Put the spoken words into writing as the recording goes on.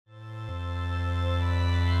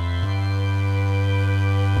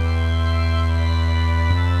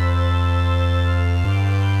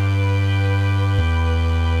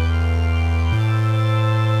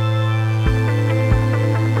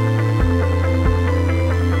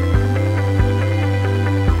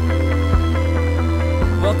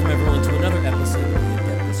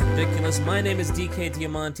My name is DK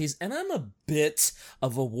Diamantes, and I'm a bit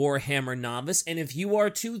of a Warhammer novice, and if you are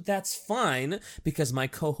too, that's fine, because my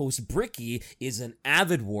co-host Bricky is an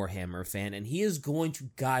avid Warhammer fan, and he is going to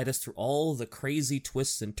guide us through all the crazy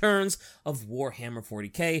twists and turns of Warhammer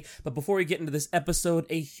 40k. But before we get into this episode,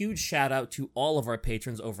 a huge shout out to all of our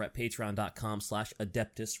patrons over at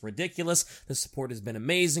patreon.com/AdeptusRidiculous. The support has been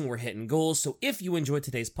amazing. We're hitting goals, so if you enjoyed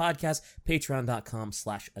today's podcast,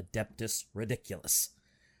 patreon.com/AdeptusRidiculous.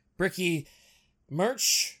 Bricky,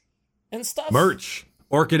 merch and stuff. Merch.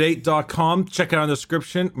 Orchid8.com. Check it out in the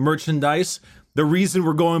description. Merchandise. The reason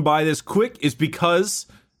we're going by this quick is because...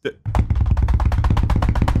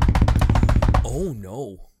 Oh,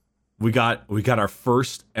 no. We got our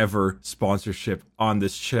first ever sponsorship on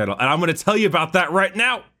this channel, and I'm going to tell you about that right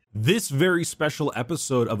now. This very special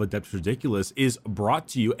episode of Adeptus Ridiculous is brought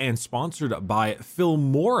to you and sponsored by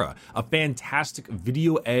Filmora, a fantastic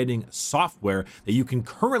video editing software that you can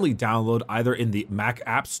currently download either in the Mac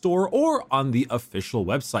App Store or on the official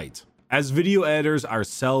website. As video editors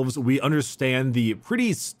ourselves, we understand the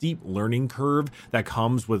pretty steep learning curve that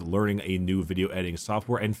comes with learning a new video editing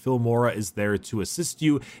software, and Filmora is there to assist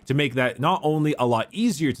you to make that not only a lot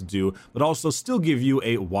easier to do, but also still give you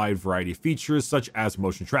a wide variety of features such as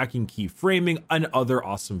motion tracking, keyframing, and other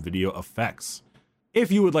awesome video effects. If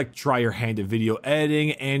you would like to try your hand at video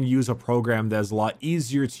editing and use a program that is a lot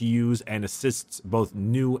easier to use and assists both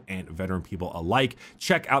new and veteran people alike,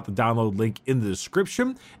 check out the download link in the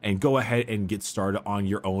description and go ahead and get started on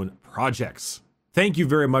your own projects. Thank you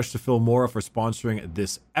very much to Filmora for sponsoring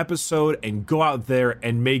this episode, and go out there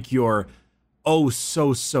and make your oh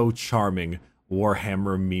so charming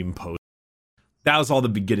Warhammer meme post. That was all the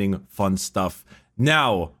beginning fun stuff.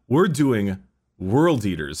 Now we're doing World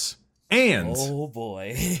Eaters. And oh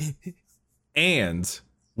boy. and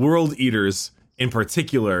World Eaters in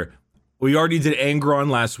particular. We already did Angron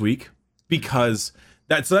last week because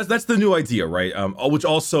that's the new idea, right? Which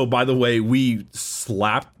also, by the way, we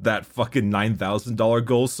slapped that fucking $9,000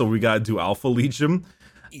 goal, so we gotta do Alpha Legion.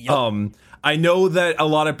 Yep. I know that a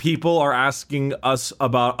lot of people are asking us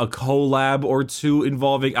about a collab or two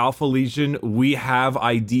involving Alpha Legion. We have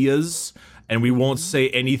ideas, and we won't say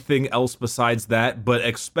anything else besides that, but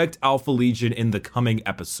expect Alpha Legion in the coming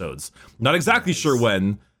episodes. Not exactly sure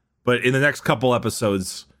when, but in the next couple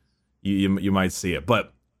episodes, you might see it.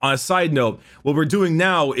 But on a side note, what we're doing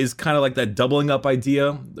now is kind of like that doubling up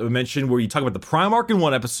idea that we mentioned, where you talk about the Primarch in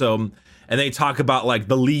one episode, and they talk about like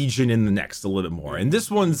the Legion in the next a little bit more. And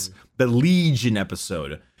this one's the Legion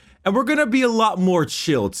episode. And we're gonna be a lot more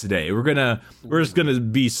chill today. We're just gonna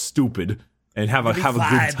be stupid and have a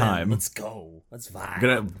good time. Let's go. Let's vibe.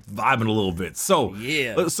 We're gonna vibe in a little bit. So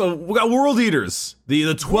yeah. So we got World Eaters,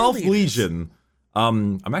 the 12th Legion.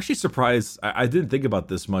 I'm actually surprised. I didn't think about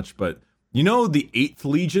this much, but you know the 8th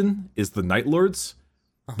Legion is the Night Lords,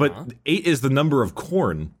 but 8 is the number of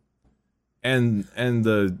Khorne, and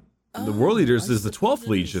the World Eaters is the 12th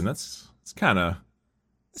Legion. It's kind of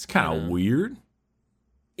weird.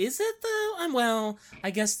 Is it though? Well,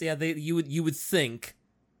 I guess you would think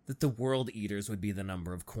that the World Eaters would be the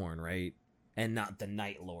number of Khorne, right? And not the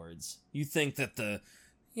Night Lords. You think that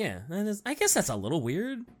I guess that's a little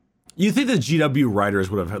weird. You think the GW writers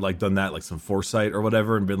would have like done that, like some foresight or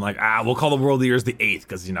whatever, and been like, we'll call the World Eaters the 8th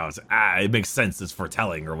because it makes sense, it's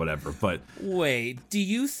foretelling or whatever. But wait, do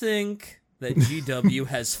you think that GW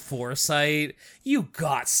has foresight? You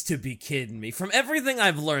gots to be kidding me. From everything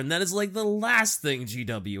I've learned, that is like the last thing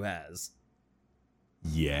GW has.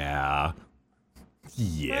 Yeah.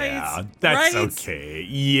 Yeah, right? that's right? okay.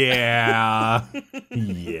 Yeah.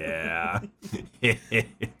 Yeah.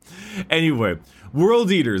 Anyway, World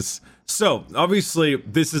Eaters. So, obviously,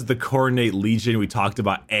 this is the Coronate Legion. We talked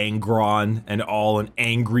about Angron and an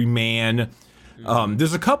angry man.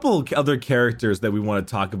 There's a couple other characters that we want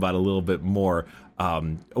to talk about a little bit more.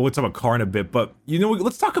 We'll talk about Karn a bit, but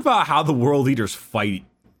let's talk about how the World Eaters fight.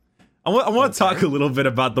 I want to talk a little bit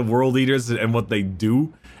about the World Eaters and what they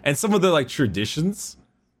do, and some of their like traditions,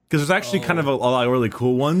 because there's actually kind of a lot of really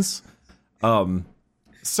cool ones.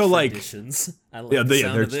 So traditions. I like the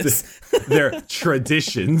sound of this. They're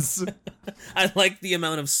traditions. I like the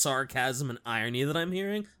amount of sarcasm and irony that I'm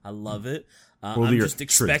hearing. I love it. I'm just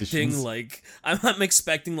expecting I'm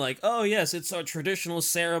expecting oh yes, it's our traditional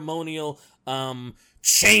ceremonial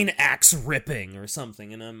chain axe ripping or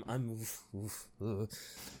something, and I'm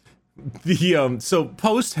so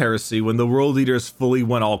post heresy, when the World Eaters fully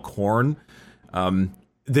went all Khorne,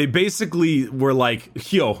 they basically were like,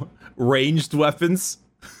 ranged weapons.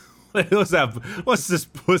 What's this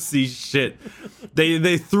pussy shit?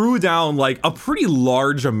 They threw down like a pretty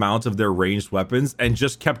large amount of their ranged weapons and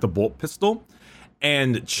just kept the bolt pistol.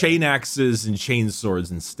 and chain axes and chain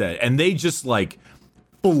swords instead. And they just like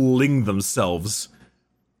fling themselves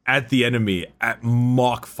at the enemy at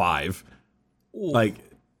Mach 5. Ooh. Like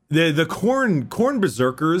the Khorne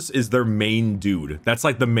berserkers is their main dude. That's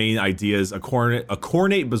like the main idea is a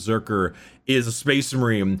Khornate berserker is a space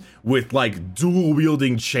marine with like dual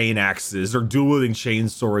wielding chain axes or dual wielding chain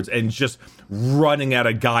swords and just running at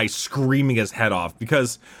a guy screaming his head off.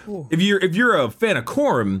 Because if you're a fan of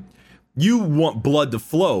Khorne, you want blood to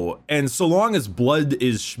flow, and so long as blood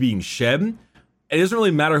is being shed, it doesn't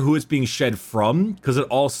really matter who it's being shed from because it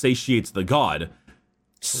all satiates the god.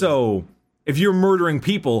 So if you're murdering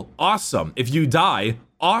people, awesome. If you die,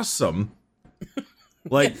 awesome.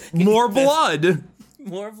 Like, more blood.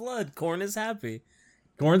 More blood. Khorne is happy.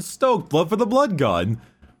 Khorne's stoked. Blood for the blood god.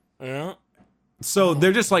 Yeah. So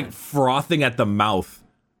they're just, like, frothing at the mouth.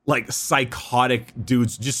 Like, psychotic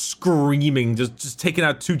dudes just screaming, just taking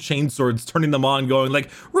out 2 chainswords, turning them on, going, like,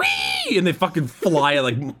 Ree! And they fucking fly,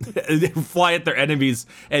 like, they fly at their enemies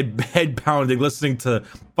and head pounding, listening to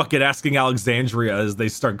fucking Asking Alexandria as they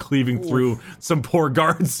start cleaving through some poor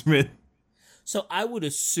guardsmen. So I would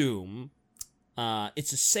assume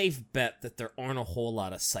it's a safe bet that there aren't a whole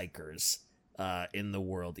lot of psychers in the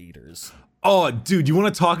World Eaters. Oh, dude, you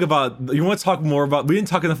want to talk more about, we didn't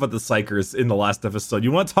talk enough about the psychers in the last episode.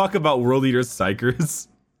 You want to talk about World Eaters psychers?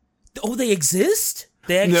 Oh, they exist?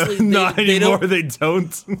 They actually, no, not anymore, they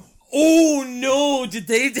don't. Oh no! Did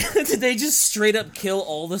they just straight up kill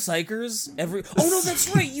all the psychers? Oh no,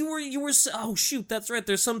 that's right. You were. Oh shoot, that's right.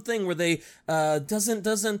 There's something where they doesn't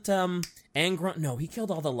Angron. No, he killed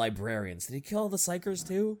all the librarians. Did he kill all the psychers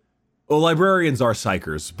too? Well, librarians are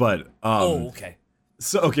psychers, but oh okay.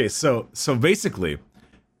 So basically,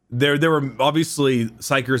 there were obviously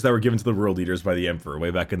psychers that were given to the World Eaters by the Emperor way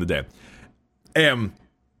back in the day, and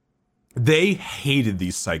they hated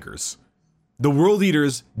these psychers. The World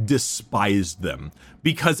Eaters despised them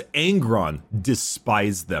because Angron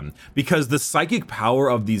despised them because the psychic power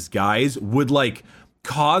of these guys would like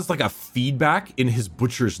cause like a feedback in his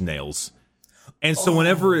butcher's nails. And so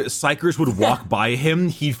whenever psychers would walk by him,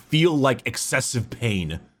 he'd feel like excessive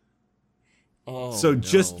pain. Oh, so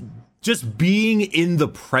just being in the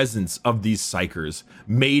presence of these psychers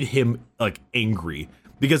made him like angry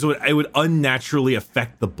because it would unnaturally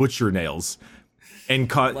affect the butcher nails. And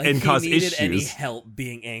cause issues. Any help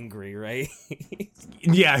being angry, right?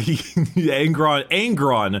 Yeah,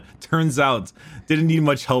 Angron turns out didn't need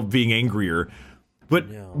much help being angrier,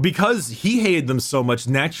 but because he hated them so much,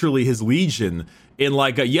 naturally his legion in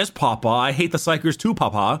like yes, Papa, I hate the psychers too,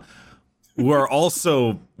 Papa, were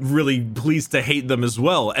also really pleased to hate them as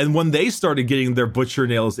well. And when they started getting their butcher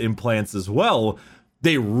nails implants as well,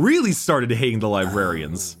 they really started hating the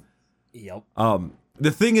librarians. Yep. The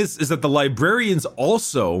thing is that the librarians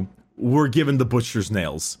also were given the butcher's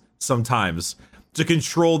nails sometimes to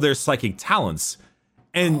control their psychic talents.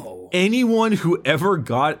 And anyone who ever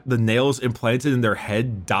got the nails implanted in their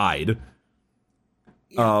head died.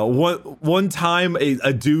 One time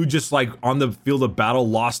a dude just like on the field of battle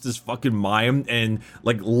lost his fucking mind and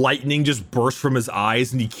like lightning just burst from his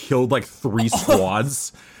eyes and he killed like 3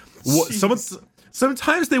 squads.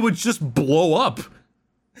 Sometimes they would just blow up.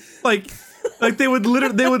 Like they would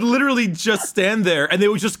literally just stand there and they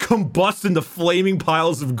would just combust into flaming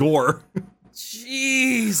piles of gore.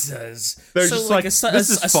 Jesus. They're so just like a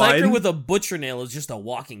psyker with a butcher nail is just a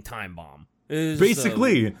walking time bomb.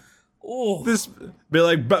 Basically. This be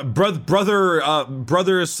like brother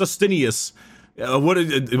Sustinius. What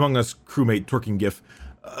among us crewmate twerking gif?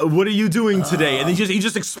 What are you doing today? And he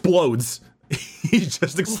just explodes. He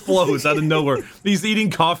just explodes out of nowhere. He's eating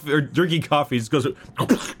coffee or drinking coffee. He just goes.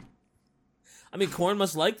 I mean, Khorne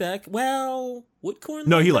must like that. Well, would Khorne?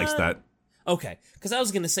 No, like he that? likes that. Okay, because I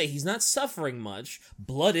was gonna say he's not suffering much.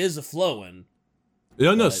 Blood is a flowing.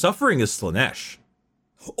 No, suffering is Slaanesh.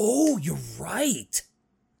 Oh, you're right.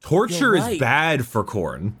 Torture is bad for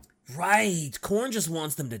Khorne. Right, Khorne just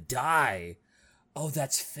wants them to die. Oh,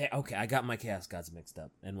 that's fair. Okay, I got my Chaos Gods mixed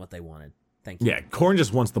up and what they wanted. Thank you. Yeah, Khorne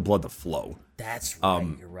just wants the blood to flow. That's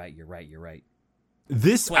right. You're right.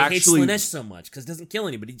 This That's why actually I hate Slaanesh so much because it doesn't kill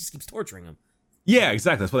anybody; he just keeps torturing him. Yeah,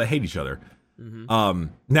 exactly. That's why they hate each other. Mm-hmm.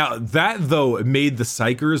 Now that though made the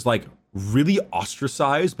Psychers like really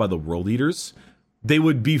ostracized by the World Eaters. They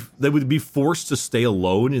would be forced to stay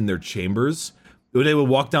alone in their chambers. When they would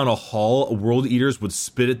walk down a hall, World Eaters would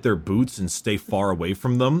spit at their boots and stay far away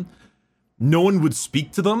from them. No one would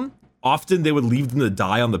speak to them. Often they would leave them to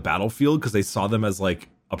die on the battlefield because they saw them as like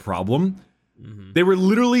a problem. Mm-hmm. They were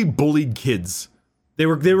literally bullied kids. They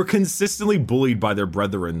were consistently bullied by their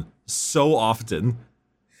brethren so often.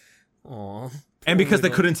 Aww. And because they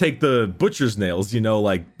couldn't take the butcher's nails,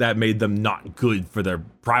 like that made them not good for their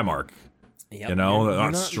Primarch. Yep, they're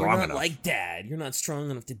not strong you're not enough. like Dad. You're not strong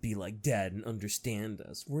enough to be like Dad and understand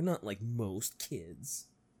us. We're not like most kids.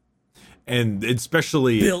 And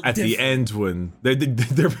especially at the end when they're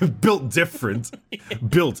built different.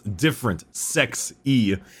 Built different. Sex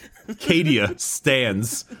E. Cadia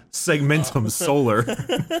stands. Segmentum solar.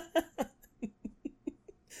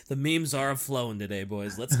 The memes are flowing today,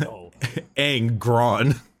 boys. Let's go.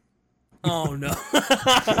 Angron. Oh no.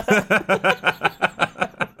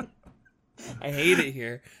 I hate it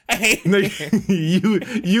here. I hate it here.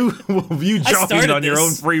 You jogging on your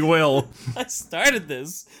own free will. I started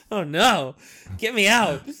this. Oh no. Get me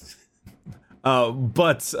out.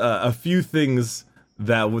 But a few things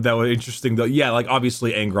that were interesting though. Yeah, like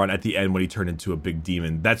obviously Angron at the end when he turned into a big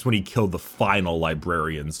demon, that's when he killed the final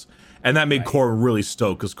librarians. And that made Khorne really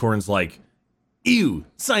stoked, because Khorne's like, ew,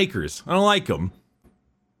 psychers, I don't like them.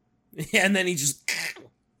 Yeah, and then he just,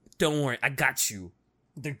 don't worry, I got you.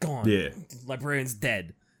 They're gone. Yeah. The librarian's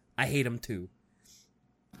dead. I hate him too.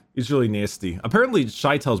 He's really nasty. Apparently,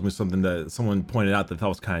 Shai tells me something that someone pointed out that I thought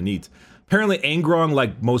was kind of neat. Apparently, Angron,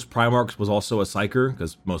 like most Primarchs, was also a Psyker,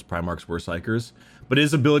 because most Primarchs were Psykers. But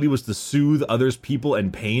his ability was to soothe others' people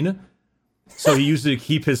and pain. So he used to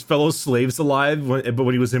keep his fellow slaves alive, but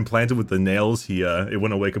when he was implanted with the nails, it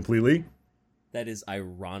went away completely. That is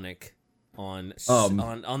ironic on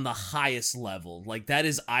the highest level. Like, that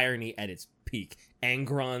is irony at its peak.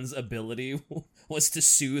 Angron's ability was to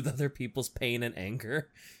soothe other people's pain and anger.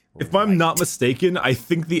 If I'm not mistaken, I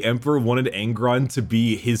think the Emperor wanted Angron to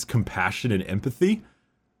be his compassion and empathy.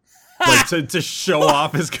 Like, to show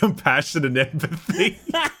off his compassion and empathy.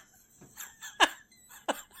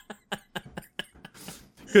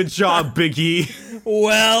 Good job, Big E.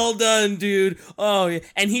 Well done, dude. Oh, yeah.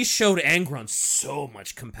 And he showed Angron so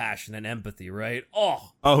much compassion and empathy, right?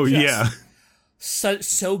 Oh yeah.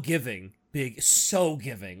 So giving. Big, so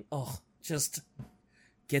giving. Oh, just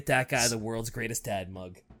get that guy the world's greatest dad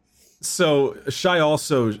mug. So, Shai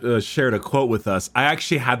also shared a quote with us. I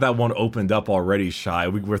actually had that one opened up already, Shai.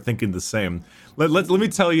 We were thinking the same. Let me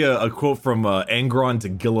tell you a quote from Angron to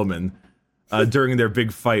Guilliman during their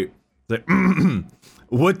big fight. Like,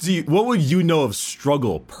 what would you know of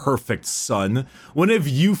struggle, perfect son? When have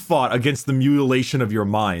you fought against the mutilation of your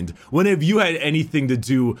mind? When have you had anything to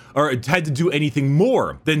do, or had to do anything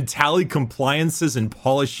more than tally compliances and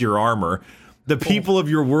polish your armor? The people of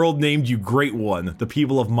your world named you Great One. The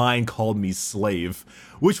people of mine called me Slave.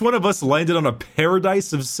 Which one of us landed on a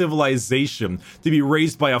paradise of civilization to be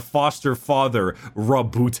raised by a foster father,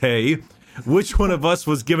 Rabute? Which one of us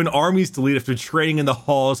was given armies to lead after training in the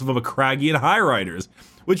halls of a Macragian High Riders?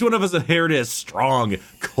 Which one of us inherited a strong,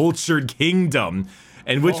 cultured kingdom?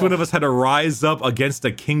 And which one of us had to rise up against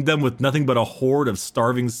a kingdom with nothing but a horde of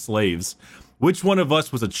starving slaves? Which one of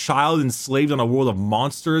us was a child enslaved on a world of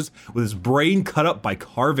monsters with his brain cut up by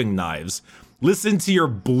carving knives? Listen to your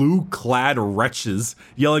blue-clad wretches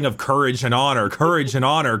yelling of courage and honor, courage and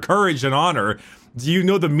honor, courage and honor. Do you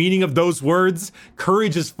know the meaning of those words?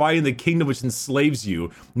 Courage is fighting the kingdom which enslaves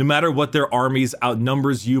you. No matter what their armies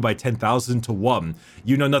outnumbers you by 10,000 to 1.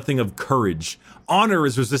 You know nothing of courage. Honor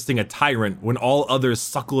is resisting a tyrant when all others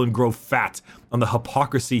suckle and grow fat on the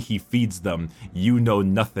hypocrisy he feeds them. You know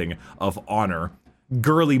nothing of honor.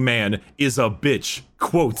 Girly man is a bitch.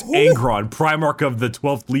 Quote, Angron, Primarch of the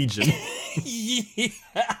 12th Legion. Yeah.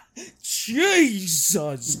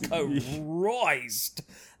 Jesus Christ.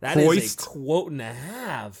 That is a quote and a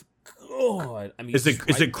half. God, I mean, is it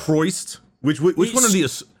Croist? Which one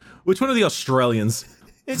of the Australians?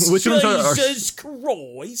 It's which Jesus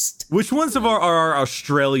Christ. Which ones of our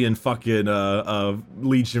Australian fucking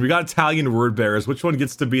Legion? We got Italian word bearers. Which one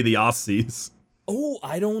gets to be the Aussies? Oh,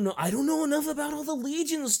 I don't know. I don't know enough about all the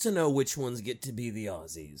legions to know which ones get to be the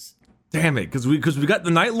Aussies. Damn it, because we got the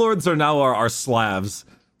Night Lords are now our Slavs,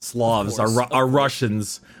 our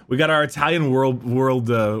Russians. We got our Italian world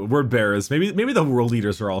word bearers. Maybe the world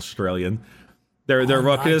leaders are Australian. They're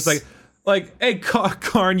rocking. Nice. It's like, hey,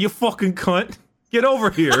 Karn, you fucking cunt, get over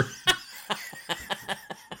here.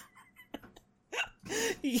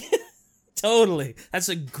 Yeah, totally. That's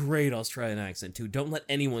a great Australian accent too. Don't let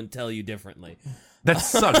anyone tell you differently. That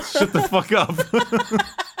sucks. Shut the fuck up.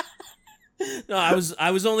 No, I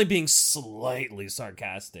was only being slightly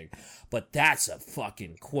sarcastic, but that's a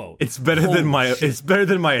fucking quote. It's better than my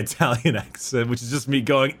Italian accent, which is just me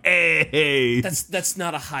going, hey. That's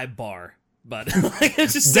not a high bar, but like, I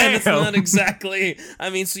just said it's not exactly. I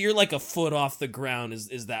mean, so you're like a foot off the ground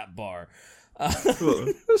is that bar. I'm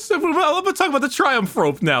gonna talk about the Triumph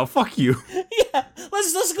rope now. Fuck you. Yeah, Yeah,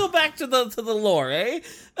 let's go back to the lore, eh?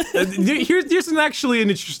 Here's actually an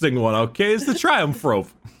interesting one. Okay, it's the Triumph Rope.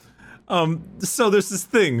 So there's this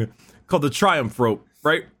thing called the Triumph Rope,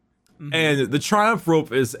 right? Mm-hmm. And the Triumph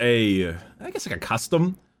Rope is I guess like a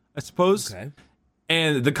custom, I suppose. Okay.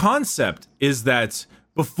 And the concept is that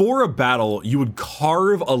before a battle, you would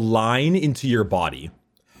carve a line into your body.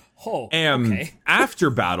 Oh, and okay. After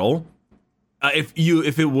battle, if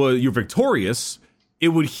you're victorious, it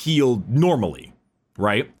would heal normally,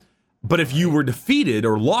 right? But if you were defeated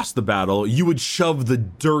or lost the battle, you would shove the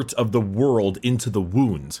dirt of the world into the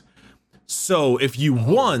wound. So if you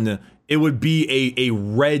won, it would be a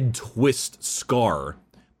red twist scar.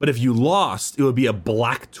 But if you lost, it would be a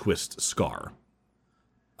black twist scar.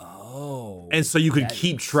 Oh. And so you could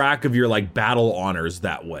keep track of your like battle honors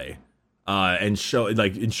that way. And show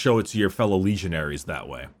it to your fellow legionaries that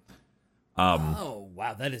way. Oh,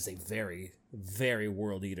 wow, that is a very, very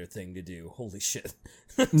World Eater thing to do. Holy shit.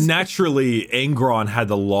 Naturally, Angron had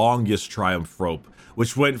the longest Triumph Rope,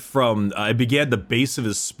 which went from, it began at the base of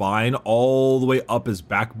his spine all the way up his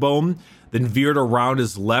backbone, then veered around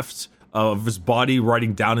his left of his body,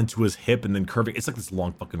 riding down into his hip, and then curving. It's like this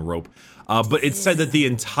long fucking rope. But it's said that the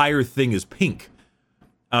entire thing is pink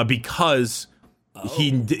because he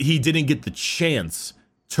didn't get the chance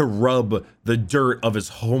to rub the dirt of his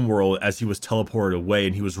homeworld as he was teleported away,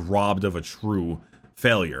 and he was robbed of a true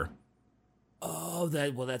failure. Oh,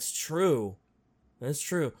 that's true. That's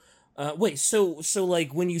true. Wait, so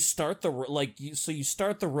like when you start you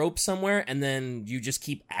start the rope somewhere and then you just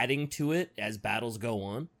keep adding to it as battles go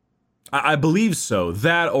on? I believe so.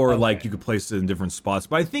 That or like you could place it in different spots,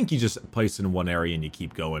 but I think you just place it in one area and you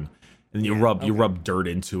keep going, and you rub dirt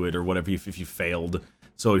into it or whatever if you failed.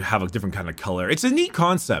 So you have a different kind of color. It's a neat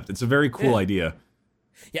concept. It's a very cool idea.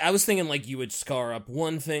 Yeah, I was thinking like you would scar up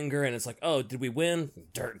one finger and it's like, oh, did we win?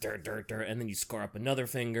 Dirt, and then you scar up another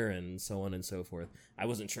finger and so on and so forth. I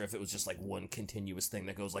wasn't sure if it was just like one continuous thing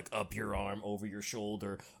that goes like up your arm, over your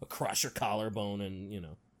shoulder, across your collarbone, and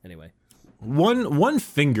anyway. One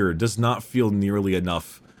finger does not feel nearly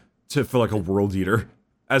enough for like a World Eater,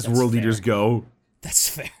 as That's World fair. Eaters go. That's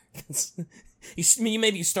fair. You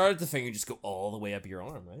start at the finger, just go all the way up your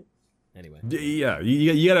arm, right? Anyway. Yeah,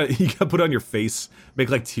 you gotta put it on your face, make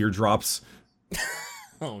like teardrops.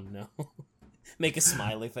 Oh no. Make a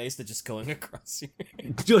smiley face that's just going across your...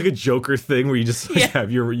 Do like a Joker thing where you just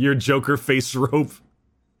have your Joker face rope.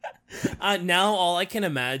 Now all I can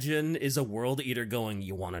imagine is a World Eater going,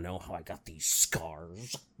 you want to know how I got these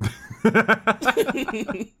scars?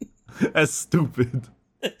 That's stupid.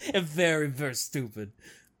 Very, very stupid.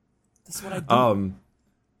 That's what I do.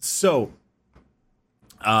 So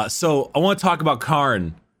I want to talk about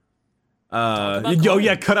Karn.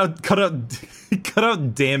 Yeah, cut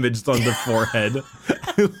out damaged on the forehead.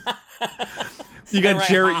 You got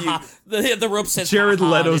Jared. The rope says Jared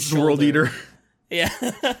Leto's World Eater. Yeah.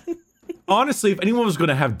 Honestly, if anyone was going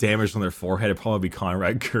to have damage on their forehead, it'd probably be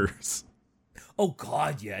Conrad Kurz. Oh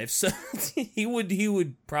God, yeah. If so, he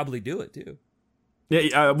would probably do it too.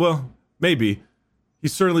 Yeah. Well, maybe. He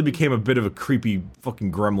certainly became a bit of a creepy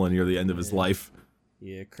fucking gremlin near the end of his life.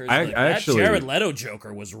 Yeah, Kurz. That Jared Leto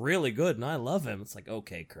Joker was really good, and I love him. It's like,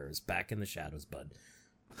 okay, Kurz, back in the shadows, bud.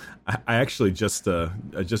 I actually just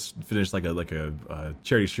finished like a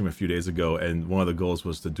charity stream a few days ago, and one of the goals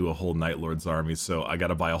was to do a whole Night Lord's army. So I got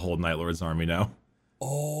to buy a whole Night Lord's army now.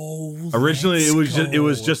 Oh, originally it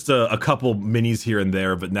was just a couple minis here and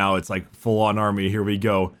there, but now it's like full on army. Here we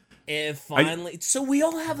go. And finally, so we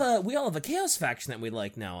all have a Chaos faction that we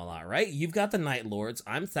like now a lot, right? You've got the Night Lords.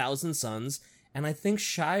 I'm Thousand Suns, and I think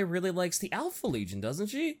Shy really likes the Alpha Legion, doesn't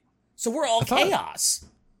she? So we're all Chaos.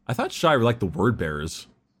 I thought Shy liked the Word Bearers.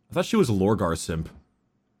 I thought she was a Lorgar simp.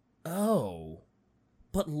 Oh.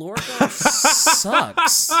 But Lorgar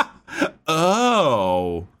sucks.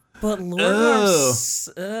 Oh. But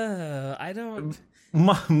Lorgar... I don't...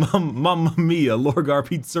 Mamma mia, Lorgar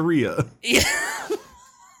Pizzeria. Yeah.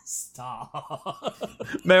 Stop.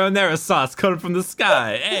 Marinara sauce coming from the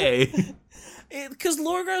sky, hey. Because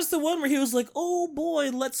Lorgar's the one where he was like, oh boy,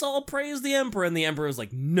 let's all praise the Emperor. And the Emperor was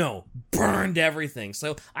like, no, burned everything.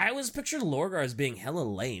 So I always pictured Lorgar as being hella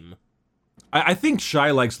lame. I think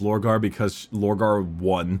Shy likes Lorgar because Lorgar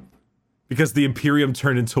won. Because the Imperium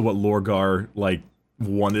turned into what Lorgar,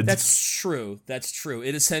 wanted. That's true.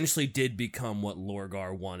 It essentially did become what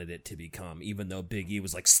Lorgar wanted it to become, even though Big E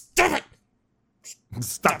was like, stop it!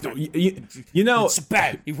 Stop it! You know... It's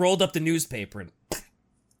bad. He rolled up the newspaper and...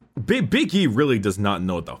 Big E really does not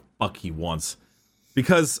know what the fuck he wants,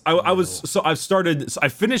 because I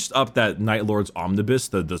finished up that Night Lord's Omnibus,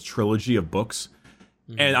 the trilogy of books,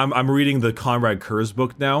 And I'm reading the Conrad Kurz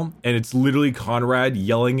book now, and it's literally Conrad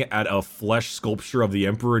yelling at a flesh sculpture of the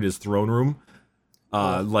Emperor in his throne room,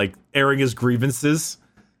 like airing his grievances.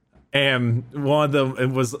 And one of them,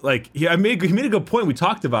 it was like, he made a good point. We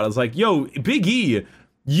talked about it. I was like, yo, Big E,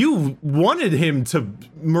 you wanted him to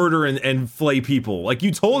murder and flay people. Like,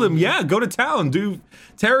 you told him, yeah, go to town, do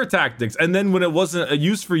terror tactics. And then when it wasn't a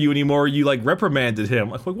use for you anymore, you like reprimanded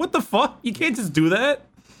him. Like, what the fuck? You can't just do that.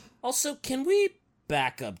 Also, can we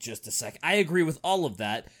back up just a sec? I agree with all of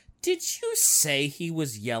that. Did you say he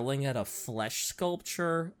was yelling at a flesh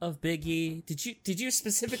sculpture of Big E? Did you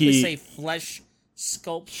specifically say flesh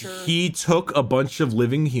sculpture? He took a bunch of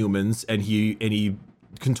living humans and he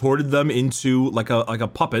contorted them into like a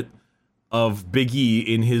puppet of Big E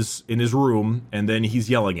in his room, and then he's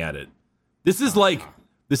yelling at it. This is like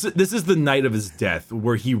this is the night of his death,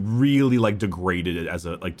 where he really like degraded it as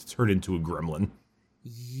to turn into a gremlin.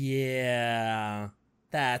 Yeah,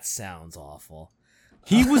 that sounds awful.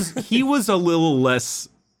 He was a little less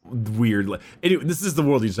weird. Anyway, this is the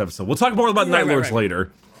World Eaters episode. We'll talk more about Night Lords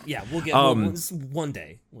later. Yeah, we'll get one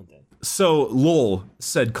day. So Lol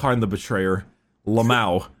said Karn the Betrayer.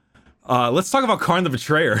 Lamau. Let's talk about Karn the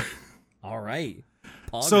Betrayer. All right.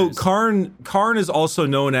 Poggers. So Karn is also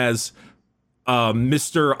known as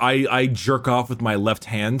Mr. I jerk off with my left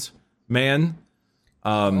hand man.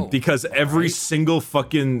 Because every single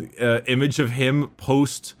fucking image of him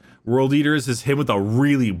post World Eaters is him with a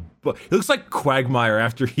really... It looks like Quagmire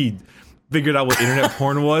after he figured out what internet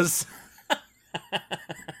porn was.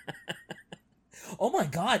 Oh my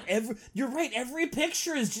god, you're right, every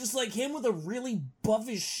picture is just like him with a really buff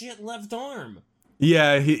as shit left arm.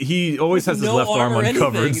 Yeah, he always has his left arm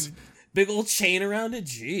uncovered. Big old chain around it,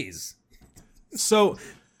 jeez. So,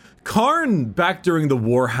 Karn, back during the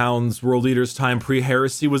Warhounds World Eaters time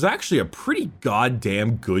pre-heresy, was actually a pretty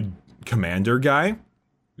goddamn good commander guy.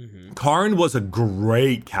 Mm-hmm. Karn was a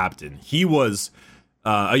great captain. He was,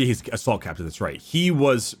 he's assault captain, that's right. He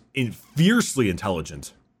was fiercely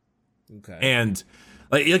intelligent. Okay. And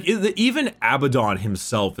like even Abaddon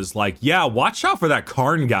himself is like, yeah, watch out for that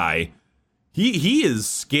Karn guy. He is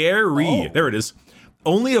scary. Oh. There it is.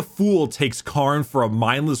 Only a fool takes Karn for a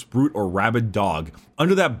mindless brute or rabid dog.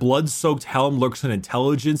 Under that blood-soaked helm lurks an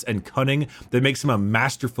intelligence and cunning that makes him a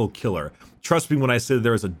masterful killer. Trust me when I say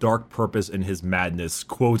there is a dark purpose in his madness.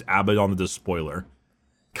 Quote Abaddon the Despoiler.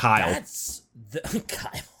 Kyle. That's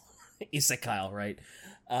Kyle. Issa Kyle, right?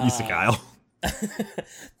 Issa Kyle.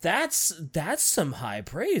 That's some high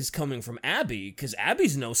praise coming from Abby, because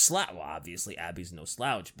Abby's no slouch. Well, obviously Abby's no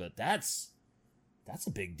slouch, but that's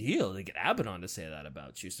a big deal to get Abaddon to say that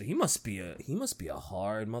about you. So he must be a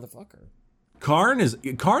hard motherfucker. Karn is a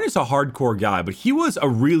hardcore guy, but he was a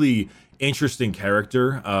really interesting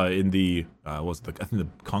character in the the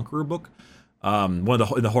Conqueror book. In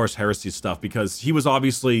the Horus Heresy stuff, because he was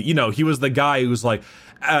obviously, he was the guy who was like,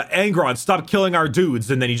 Angron, stop killing our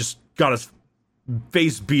dudes, and then he just got his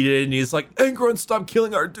face beat in, and he's like, Angron, stop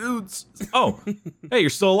killing our dudes. Oh, hey,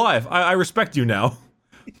 you're still alive. I respect you now.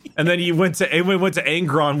 And then he went to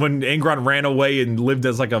Angron when Angron ran away and lived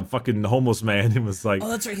as like a fucking homeless man. It was like, oh,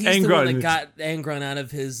 that's right. He's the one that got Angron out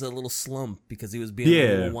of his little slump because he was being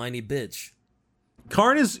a little whiny bitch.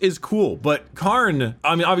 Karn is cool, but Karn,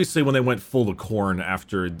 I mean, obviously when they went full to Khorne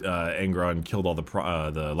after Angron killed all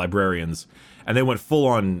the librarians, and they went full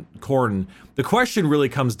on Khorne, the question really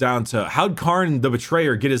comes down to, how'd Karn the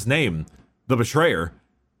Betrayer get his name? The Betrayer.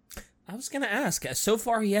 I was gonna ask, so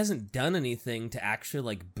far he hasn't done anything to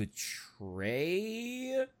actually,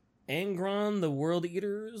 betray Angron, the World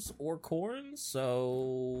Eaters, or Khorne,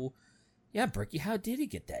 so... Yeah, Bricky, how did he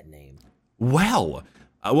get that name? Well,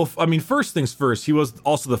 first things first, he was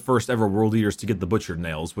also the first ever World Eaters to get the Butchered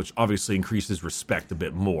Nails, which obviously increases respect a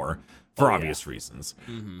bit more, for obvious reasons.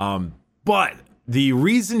 Mm-hmm. But the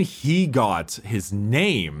reason he got his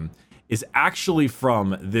name is actually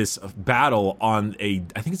from this battle on I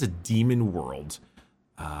think it's a demon world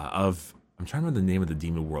I'm trying to remember the name of the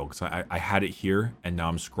demon world, because I had it here, and now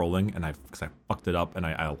I'm scrolling, and because I fucked it up, and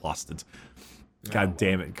I lost it. God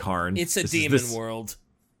damn it, Karn. It's a demon world.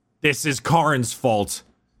 This is Karn's fault.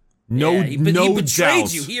 No he betrayed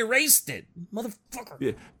doubt. you. He erased it. Motherfucker.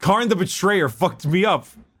 Yeah. Karn the Betrayer fucked me up.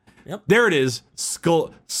 Yep. There it is.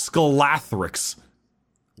 Scalathrix.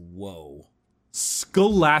 Whoa.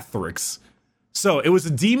 Scalathrix. So it was a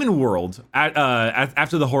demon world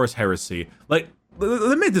after the Horus Heresy. Like,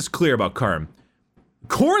 let me make this clear about Karn.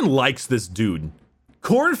 Khorne likes this dude.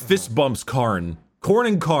 Khorne fist bumps Karn. Khorne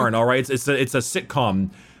and Karn, all right? It's a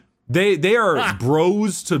sitcom. They are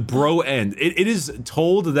bros to bro end. It is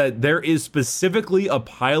told that there is specifically a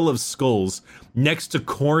pile of skulls next to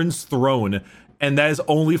Khorne's throne and that is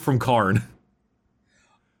only from Karn.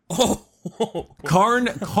 Oh. Karn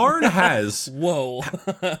has Whoa.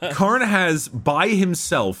 Karn has by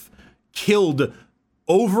himself killed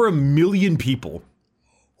over 1 million people.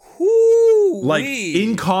 Like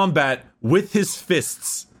in combat with his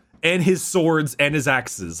fists and his swords and his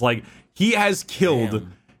axes. Like he has killed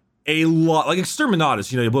a lot, like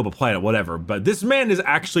Exterminatus, you blow up a planet, whatever. But this man has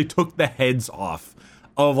actually took the heads off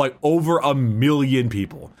of like over 1 million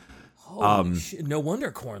people. Holy shit. No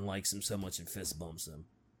wonder Korn likes him so much and fist bumps him.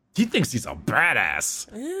 He thinks he's a badass.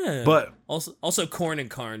 Yeah. But also Korn and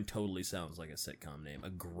Karn totally sounds like a sitcom name. A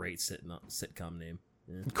great sitcom name.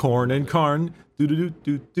 Yeah. Korn and Karn,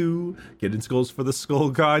 do. Getting skulls for the skull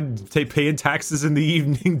god. Paying taxes in the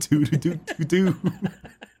evening, do.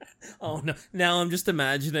 Oh no! Now I'm just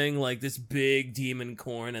imagining like this big demon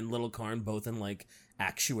Korn and little Karn both in like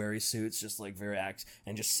actuary suits, just like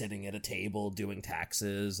and just sitting at a table doing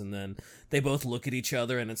taxes, and then they both look at each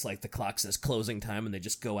other and it's like the clock says closing time, and they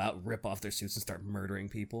just go out, rip off their suits, and start murdering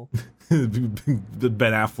people. The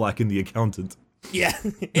Ben Affleck and the accountant. Yeah,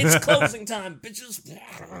 it's closing time, bitches.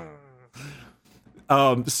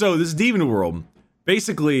 So this demon world,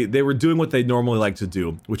 basically, they were doing what they normally like to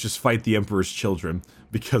do, which is fight the Emperor's children,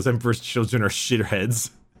 because Emperor's children are shitheads.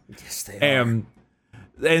 Yes, they are.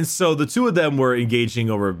 And so the two of them were engaging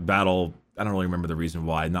over battle. I don't really remember the reason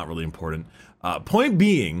why. Not really important. Point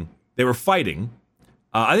being, they were fighting.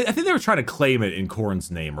 I think they were trying to claim it in Korn's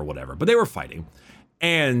name or whatever, but they were fighting.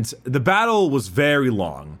 And the battle was very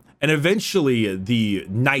long. And eventually, the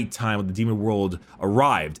nighttime of the demon world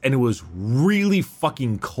arrived, and it was really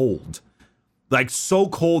fucking cold. Like, so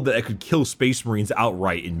cold that it could kill Space Marines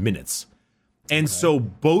outright in minutes. And so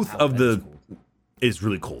both of the... It's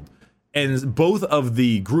really cold. And both of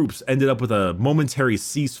the groups ended up with a momentary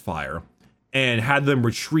ceasefire and had them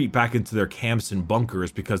retreat back into their camps and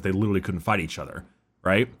bunkers because they literally couldn't fight each other,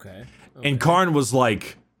 right? Okay. And Karn was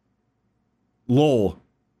like, lol,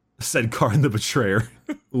 said Karn the Betrayer,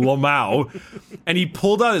 Lamau. And he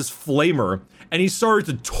pulled out his flamer and he started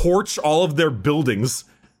to torch all of their buildings,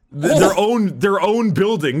 their own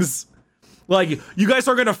buildings. Like, you guys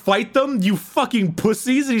are gonna fight them, you fucking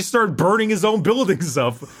pussies? And he started burning his own buildings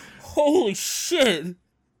up. Holy shit.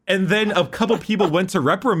 And then a couple people went to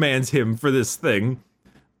reprimand him for this thing.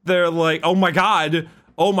 They're like, oh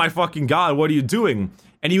my fucking god, what are you doing?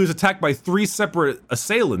 And he was attacked by 3 separate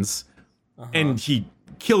assailants. And he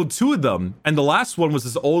killed 2 of them. And the last one was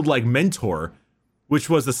his old, like, mentor, which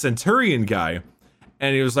was the Centurion guy.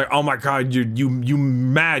 And he was like, oh my god, you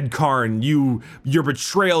mad Karn, your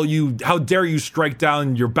betrayal, how dare you strike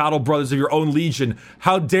down your battle brothers of your own legion?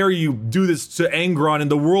 How dare you do this to Angron and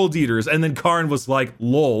the World Eaters? And then Karn was like,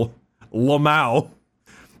 lol, Lamau.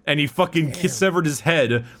 And he fucking severed his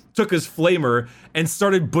head, took his flamer, and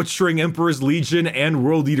started butchering Emperor's Legion and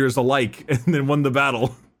World Eaters alike, and then won the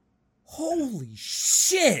battle. Holy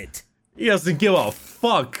shit! He doesn't give a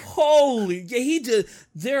fuck. Holy, yeah, he did.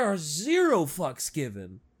 There are 0 fucks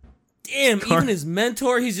given. Damn, even his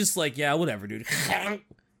mentor, he's just like, yeah, whatever, dude. And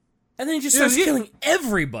then he just starts killing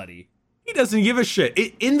everybody. He doesn't give a shit.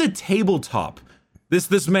 In the tabletop,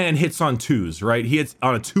 this man hits on 2s, right? He hits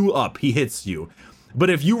on a 2 up, he hits you. But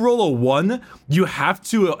if you roll a 1, you have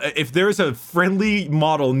to, if there's a friendly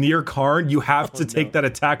model near Karn, you have to take that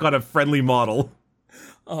attack on a friendly model.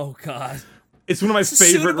 Oh, God. It's one of my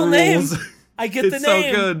favorite rules. Name. I get the name. It's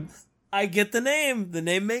so good. I get the name. The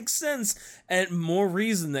name makes sense. And more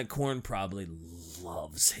reason that Korn probably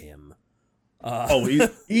loves him.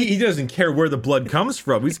 He doesn't care where the blood comes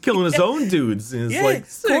from. He's killing his own dudes. And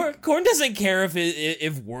it's like, Korn doesn't care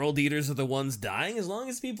if World Eaters are the ones dying, as long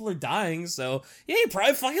as people are dying. So, yeah, he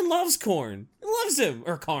probably fucking loves Korn. He loves him.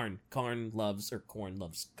 Or Karn. Korn loves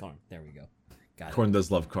Karn. There we go. Korn does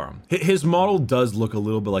love Karn. His model does look a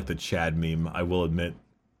little bit like the Chad meme, I will admit.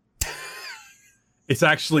 It's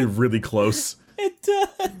actually really close. It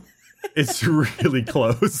does. It's really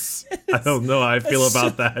close. I don't know how I feel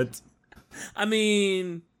about that. I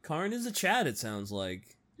mean, Karn is a Chad, it sounds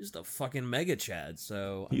like. Just a fucking mega Chad,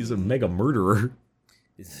 so... He's a mega murderer.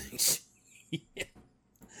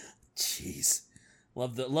 Jeez.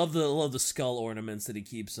 Love the skull ornaments that he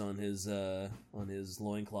keeps on his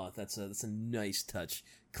loincloth. That's a nice touch.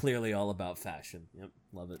 Clearly all about fashion. Yep,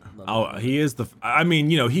 love it. He is I mean,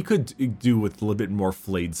 he could do with a little bit more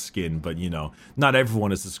flayed skin, but not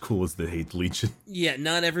everyone is as cool as the Hate Legion. Yeah,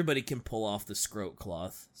 not everybody can pull off the scrote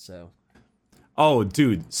cloth. So. Oh,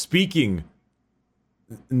 dude.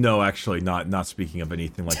 No, actually, not speaking of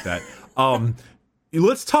anything like that.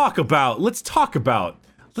 Let's talk about Latara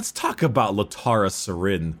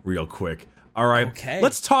Sarin real quick. All right. Okay.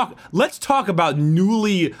 Let's talk about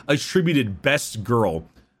newly attributed best girl.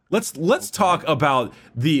 Let's talk about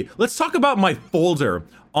my folder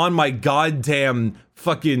on my goddamn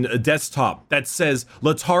fucking desktop that says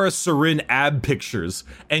Latara Sarin ab pictures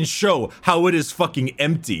and show how it is fucking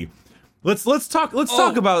empty. Let's talk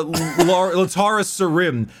about Latara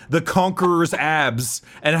Sarin, the Conqueror's abs,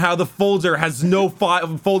 and how the folder has no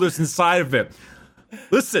folders inside of it.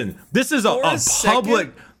 Listen, this is a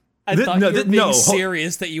public. I thought you were being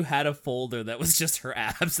serious that you had a folder that was just her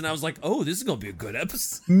abs, and I was like, oh, this is gonna be a good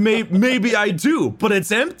episode. Maybe I do, but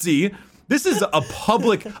it's empty. This is a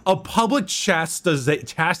public chastisation,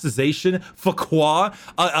 fakwa,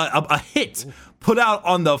 a hit put out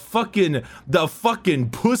on the fucking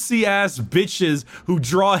pussy ass bitches who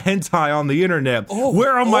draw hentai on the internet.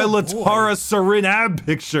 Where are my Latara Sarin ab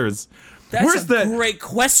pictures? That's great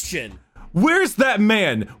question. Where's that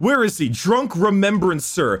man? Where is he? Drunk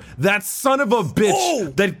Remembrancer, that son of a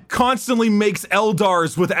bitch that constantly makes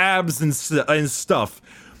Eldars with abs and stuff.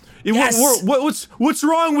 Yes. What's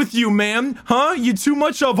wrong with you, man? Huh? You too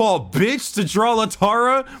much of a bitch to draw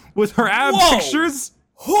Latara with her ab pictures?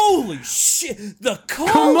 Holy shit! The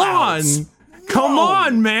call-outs. Come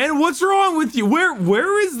on, man. What's wrong with you?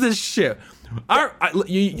 Where is this shit? Our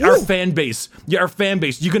fan base. Yeah, our fan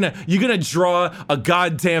base. You're gonna draw a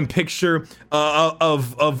goddamn picture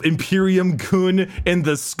of Imperium Kun in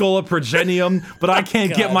the Schola Progenium, but I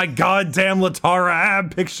can't get my goddamn Latara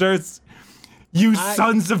ab pictures. You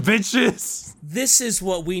sons of bitches. This is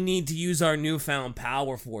what we need to use our newfound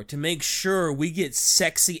power for, to make sure we get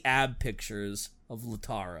sexy ab pictures of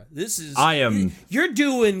Latara. You're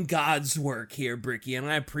doing God's work here, Bricky, and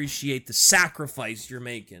I appreciate the sacrifice you're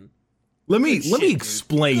making. Let me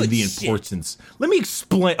explain the importance. Let me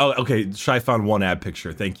explain. Oh, okay. Shy found one ab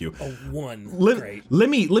picture. Thank you. Great. Let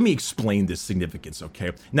me explain this significance.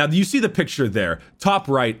 Okay. Now, do you see the picture there? Top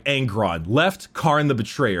right, Angron. Left, Karn the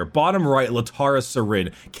Betrayer. Bottom right, Latara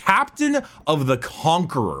Sarin, captain of the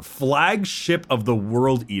Conqueror, flagship of the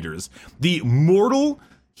World Eaters, the mortal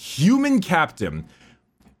human captain.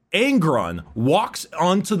 Angron walks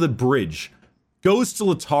onto the bridge, goes to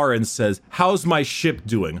Latara and says, "How's my ship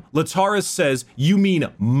doing?" Latara says, "You mean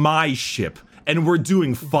my ship, and we're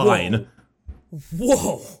doing fine."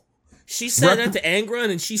 Whoa. She said that to Angron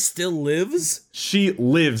and she still lives? She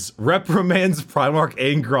lives. Reprimands Primarch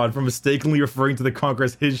Angron for mistakenly referring to the Conqueror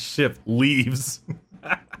as his ship. Leaves.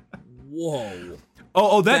 Whoa.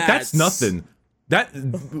 That's nothing.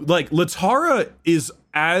 Latara is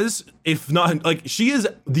she is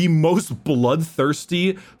the most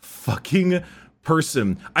bloodthirsty fucking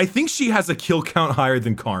person. I think she has a kill count higher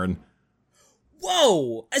than Karn.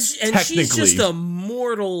 Whoa! And she's just a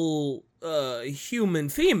mortal human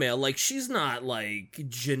female. Like, she's not like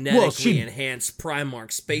genetically enhanced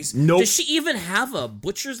Primarch space. Nope. Does she even have a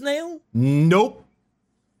butcher's nail? Nope.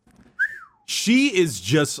 She is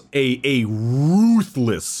just a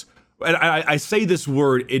ruthless, and I say this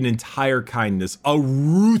word in entire kindness, a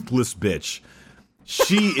ruthless bitch.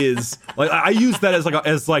 She is like, I use that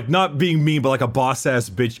as not being mean, but like a boss ass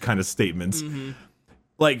bitch kind of statement. Mm-hmm.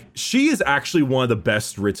 Like, she is actually one of the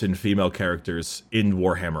best written female characters in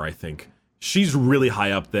Warhammer. I think she's really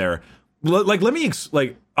high up there. Like,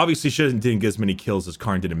 obviously she didn't get as many kills as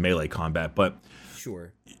Karn did in melee combat, but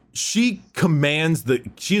sure, she is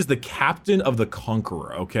the captain of the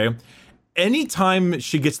Conqueror. Okay, anytime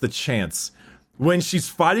she gets the chance, when she's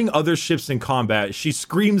fighting other ships in combat, she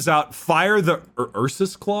screams out, "Fire the Ursa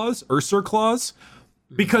Claws,"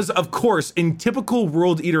 because, of course, in typical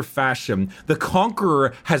World Eater fashion, the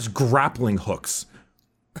Conqueror has grappling hooks.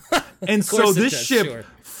 And so this ship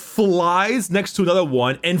flies next to another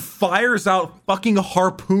one and fires out fucking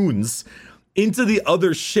harpoons into the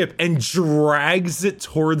other ship and drags it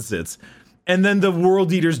towards it. And then the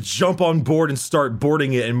World Eaters jump on board and start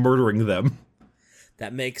boarding it and murdering them.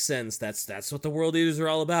 That makes sense. That's what the World Eaters are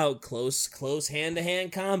all about. Close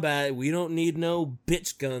hand-to-hand combat. We don't need no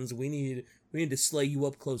bitch guns. We need to slay you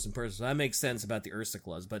up close and personal. So that makes sense about the Ursa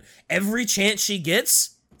Claws. But every chance she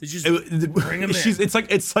gets, they just bring them in.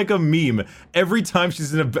 It's like a meme. Every time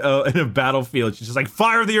she's in a battlefield, she's just like,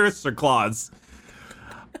 "Fire the Ursa Claws."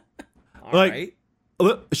 All right.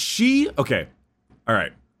 Okay. All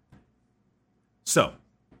right. So,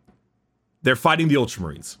 they're fighting the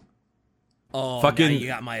Ultramarines. Oh, now you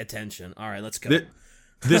got my attention. All right, let's go.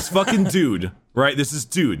 This fucking dude, right? This is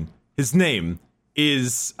dude. His name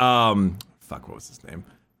is what was his name?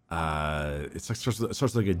 It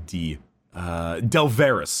starts like a D.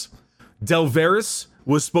 Delveris. Delveris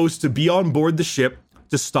was supposed to be on board the ship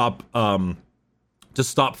to stop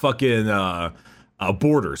fucking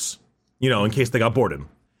borders, in case they got boarded.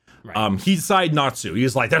 Right. He decided not to. He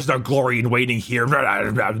was like, "There's no glory in waiting here,"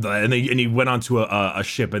 and he went onto a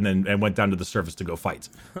ship and went down to the surface to go fight.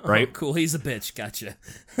 Right? Oh, cool. He's a bitch. Gotcha.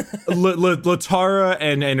 Latara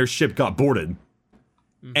and her ship got boarded,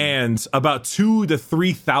 and about 2,000 to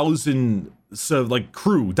 3,000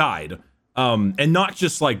 crew died, and not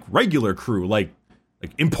just like regular crew, like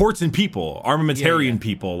important people, armamentarian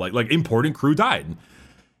people, like important crew died.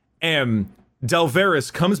 And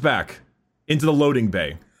Delveris comes back into the loading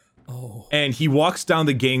bay. Oh. And he walks down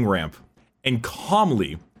the gang ramp, and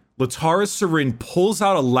calmly, Latara Sarin pulls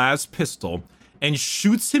out a las pistol and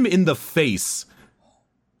shoots him in the face.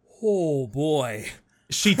 Oh, boy.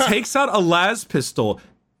 She takes out a las pistol,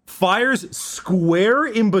 fires square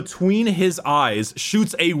in between his eyes,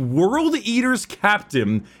 shoots a World Eater's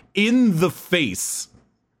captain in the face.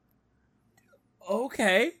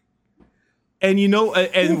 Okay. And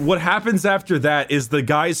and what happens after that is the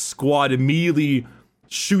guy's squad immediately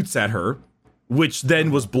shoots at her, which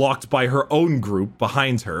then was blocked by her own group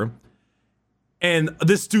behind her. And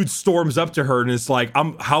this dude storms up to her and is like,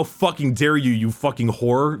 how fucking dare you, you fucking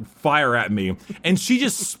whore, fire at me. And she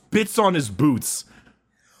just spits on his boots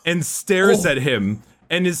and stares at him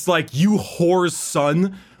and is like, you whore's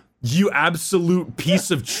son, you absolute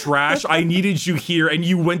piece of trash. I needed you here and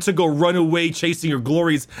you went to go run away chasing your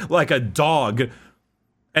glories like a dog.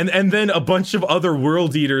 And then a bunch of other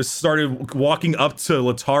World Eaters started walking up to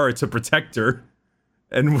Latara to protect her,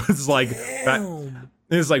 and was like,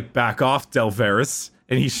 back off, Delveris.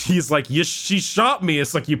 And he's like, she shot me.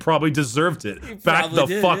 It's like, you probably deserved it. Back the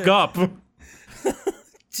fuck up.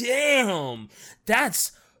 Damn,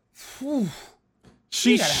 that's. Whew.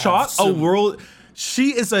 She shot a world.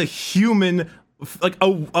 She is a human. Like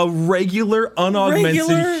a regular,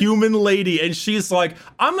 unaugmented human lady, and she's like,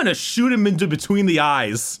 I'm gonna shoot him into between the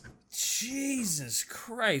eyes. Jesus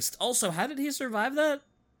Christ. Also, how did he survive that?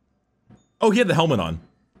 Oh, he had the helmet on.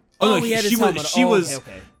 Oh, no, he had his helmet on.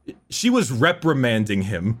 Okay. She was reprimanding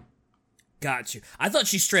him. Got you. I thought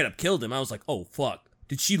she straight up killed him. I was like, oh, fuck.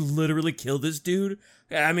 Did she literally kill this dude?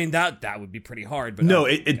 I mean, that would be pretty hard, but... No,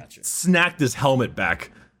 it snacked his helmet back.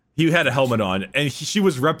 He had a helmet on, and she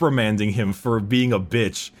was reprimanding him for being a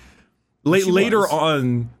bitch. Later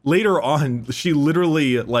on, she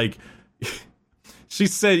literally, like, she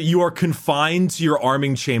said, "You are confined to your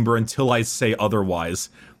arming chamber until I say otherwise."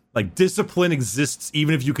 Like, discipline exists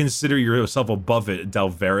even if you consider yourself above it,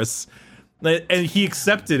 Delveris. And he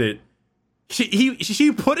accepted it.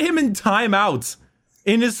 She put him in timeout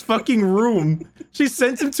in his fucking room. She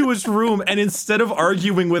sent him to his room, and instead of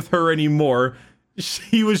arguing with her anymore,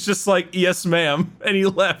 he was just like, "Yes, ma'am," and he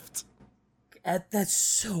left. That's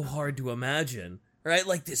so hard to imagine, right?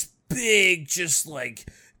 Like this big, just like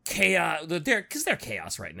chaos. Because they're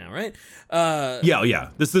chaos right now, right? Yeah.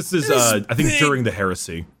 This is I think during the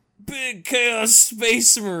heresy. Big chaos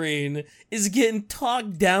space marine is getting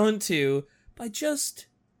talked down to by just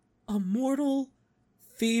a mortal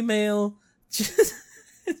female. Just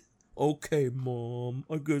okay, mom.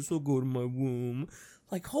 I guess I'll go to my womb.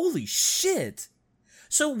 Like, holy shit.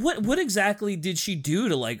 So what exactly did she do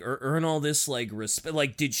to like earn all this like respect?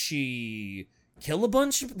 Like, did she kill a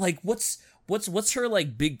bunch? Like, what's her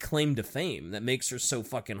like big claim to fame that makes her so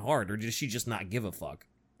fucking hard, or did she just not give a fuck?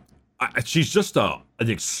 She's just an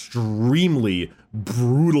extremely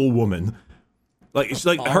brutal woman. Like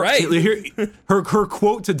her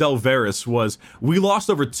quote to Delveris was, "We lost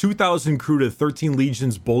over 2,000 crew to 13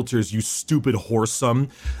 legions bolters, you stupid whoresome.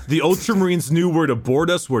 The Ultramarines knew where to board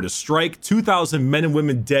us, where to strike. 2,000 men and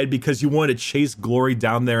women dead because you wanted to chase glory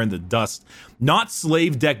down there in the dust. Not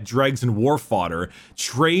slave deck dregs and war fodder.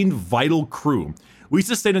 Trained vital crew. We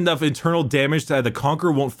sustained enough internal damage that the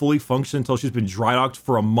Conqueror won't fully function until she's been dry docked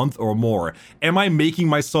for a month or more. Am I making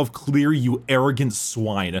myself clear, you arrogant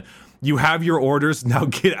swine? You have your orders, now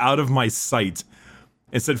get out of my sight."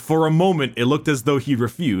 And said, for a moment, it looked as though he'd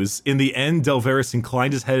refuse. In the end, Delveris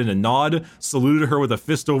inclined his head in a nod, saluted her with a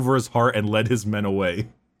fist over his heart, and led his men away.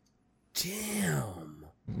 Damn.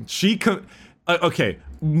 Okay,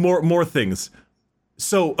 more things.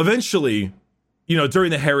 So eventually, during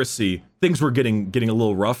the heresy, things were getting a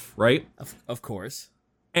little rough, right? Of course.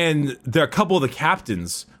 And a couple of the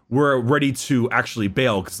captains were ready to actually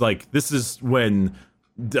bail, because like this is when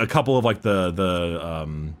a couple of like the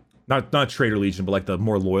not Traitor Legion, but like the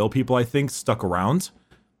more loyal people, I think, stuck around.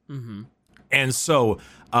 Mm-hmm. And so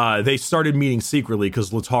they started meeting secretly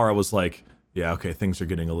because Latara was like, "Yeah, okay, things are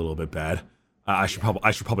getting a little bit bad. I should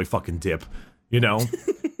probably fucking dip,"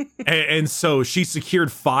 and so she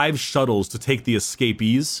secured 5 shuttles to take the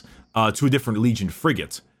escapees to a different Legion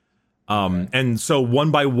frigate. And so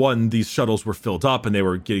one by one, these shuttles were filled up and they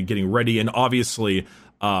were getting ready. And obviously,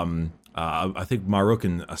 I think Maruk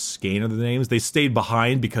and Askane are the names. They stayed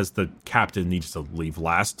behind because the captain needs to leave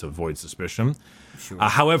last to avoid suspicion. Sure.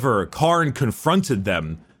 However, Karn confronted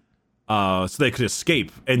them so they could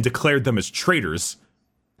escape and declared them as traitors.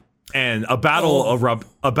 And a battle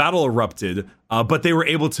erupted, but they were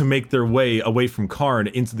able to make their way away from Karn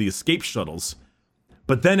into the escape shuttles.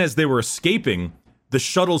 But then as they were escaping, the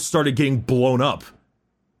shuttles started getting blown up.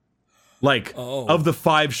 Like, of the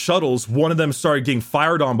 5 shuttles, one of them started getting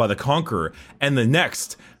fired on by the Conqueror, and the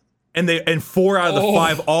next. And 4 out of the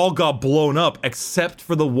 5 all got blown up, except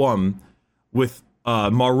for the one with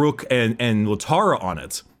Maruk and Latara on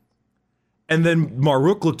it. And then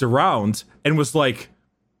Maruk looked around and was like,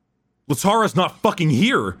 Latara's not fucking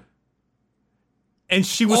here. And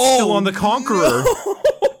she was still on the Conqueror. No.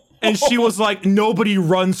 And she was like, nobody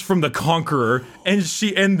runs from the Conqueror. And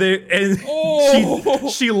she lied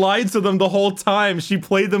to them the whole time. She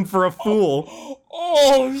played them for a fool.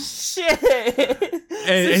 Oh shit!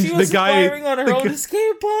 And she was the guy firing on her own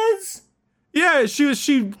escape pods? Yeah,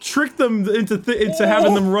 she tricked them into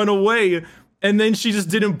having them run away, and then she just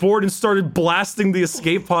didn't board and started blasting the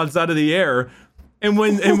escape pods out of the air. And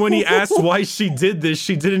when he asked why she did this,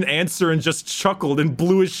 she didn't answer and just chuckled and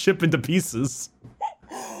blew his ship into pieces.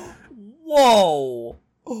 Whoa!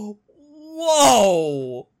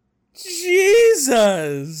 Whoa!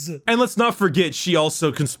 Jesus! And let's not forget, she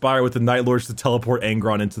also conspired with the Night Lords to teleport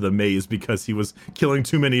Angron into the maze because he was killing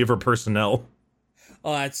too many of her personnel.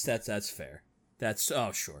 Oh, that's fair.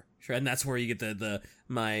 Sure, and that's where you get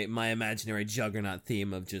my imaginary Juggernaut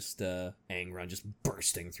theme of just Angron just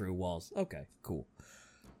bursting through walls. Okay, cool.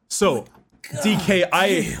 So, DK,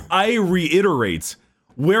 I reiterate,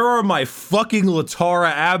 where are my fucking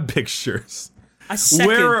Latara ab pictures? I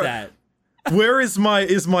second that. Where is my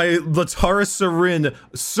Latara Sarin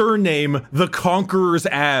surname, the Conqueror's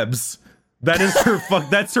abs? That is her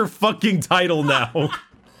that's her fucking title now.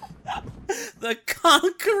 The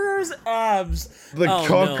Conqueror's abs. The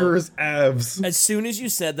Conqueror's abs. As soon as you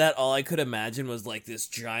said that, all I could imagine was like this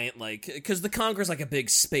giant, like, because the Conqueror's like a big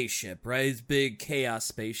spaceship, right? It's a big chaos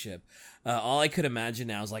spaceship. All I could imagine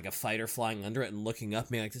now is like a fighter flying under it and looking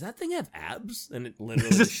up, being like, "Does that thing have abs?" And it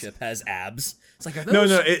literally the ship has abs. It's like, is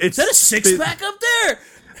that a six-pack up there?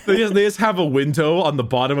 They just have a window on the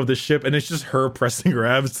bottom of the ship, and it's just her pressing her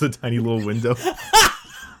abs to the tiny little window.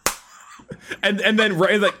 And then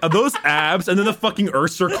like those abs, and then the fucking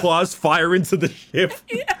Ursa claws fire into the ship.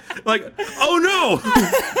 Yeah. Like, oh no!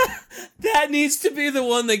 That needs to be the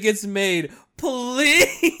one that gets made.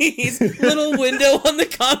 Please, little window on the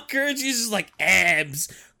Conqueror. She's just like abs,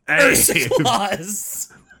 Ursa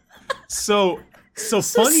claws. So funny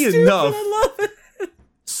stupid, enough. I love it.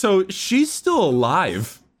 So she's still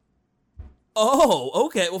alive. Oh,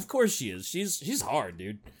 okay. Well, of course she is. She's hard,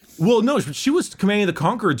 dude. Well, no, she was commanding the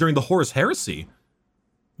Conqueror during the Horus Heresy.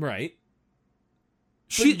 Right.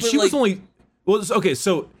 She was only... Well, okay,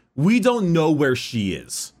 so we don't know where she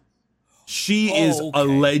is. She is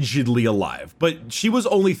allegedly alive, but she was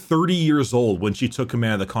only 30 years old when she took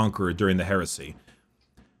command of the Conqueror during the Heresy.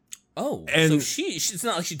 Oh, and so it's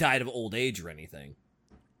not like she died of old age or anything.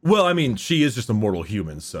 Well, I mean, she is just a mortal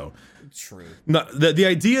human, so... True. No, the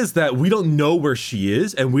idea is that we don't know where she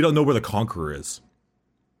is, and we don't know where the Conqueror is.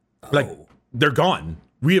 Like, they're gone.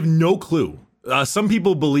 We have no clue. Some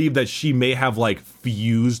people believe that she may have, like,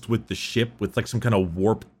 fused with the ship with, like, some kind of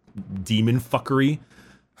warp demon fuckery.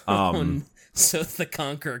 So the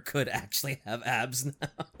Conqueror could actually have abs now,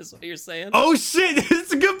 is what you're saying? Oh, shit!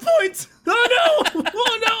 It's a good point! Oh, no!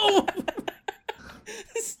 Oh, no!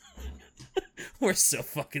 We're so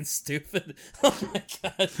fucking stupid. Oh, my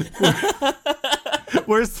God.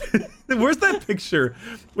 Where's that picture?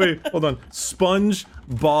 Wait, hold on.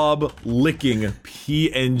 SpongeBob licking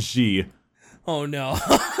PNG. Oh no!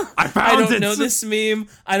 I found it. I don't know this meme.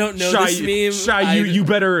 I don't know this meme. Shy, you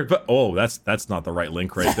better. Oh, that's not the right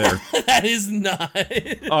link right there. That is not.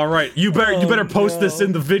 All right, you better post this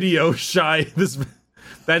in the video, Shy. That's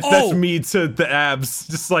me to the abs,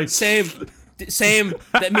 just like same.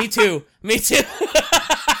 That me too.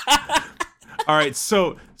 All right,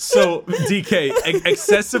 so DK,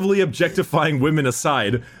 excessively objectifying women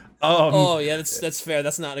aside. Yeah, that's fair.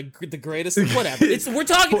 That's not the greatest. Whatever.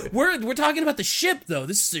 We're talking about the ship though.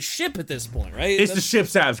 This is a ship at this point, right? It's the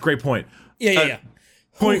ship's abs. Great point. Yeah.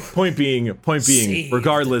 Point being. Saved.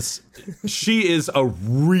 Regardless, she is a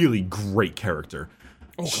really great character.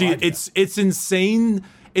 It's insane.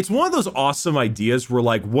 It's one of those awesome ideas where,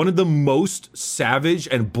 like, one of the most savage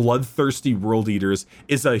and bloodthirsty world eaters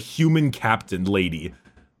is a human captain lady.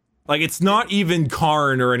 Like, it's not even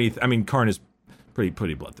Karn or anything. I mean, Karn is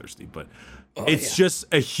pretty bloodthirsty. But it's just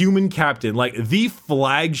a human captain, like the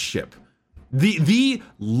flagship, the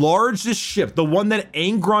largest ship, the one that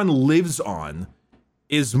Angron lives on,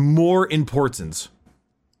 is more important.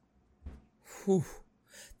 Whew.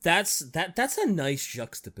 That's a nice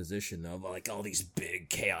juxtaposition of like all these big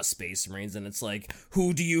chaos space marines, and it's like,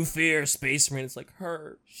 who do you fear, Space Marine? It's like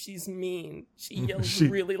her. She's mean. She yells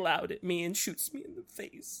really loud at me and shoots me in the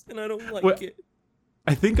face, and I don't like it.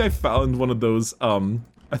 I think I found one of those. I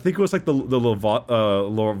think it was like the what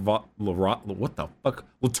the fuck?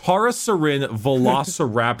 Latara Sarin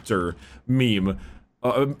Velociraptor meme.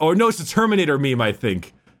 Or no, it's a Terminator meme, I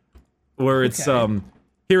think. Where it's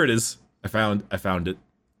here it is. I found it.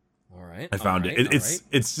 All right. I found it.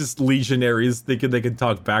 It's just legionaries thinking they can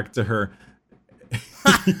talk back to her.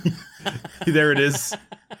 There it is.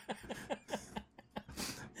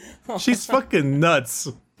 She's fucking nuts.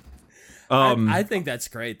 I think that's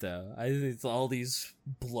great, though. I think it's all these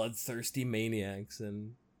bloodthirsty maniacs,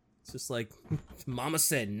 and it's just like, Mama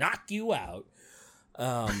said, knock you out.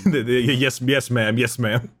 Yes, ma'am. Yes,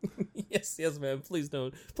 ma'am. yes, ma'am. Please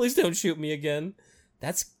don't shoot me again.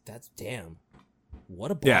 That's damn. What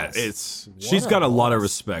a boss. Yeah, she's got a lot of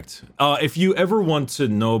respect. If you ever want to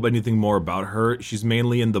know anything more about her, she's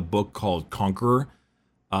mainly in the book called Conqueror.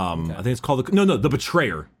 I think it's called The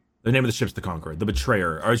Betrayer. The name of the ship's The Conqueror. The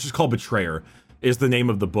Betrayer, or it's just called Betrayer, is the name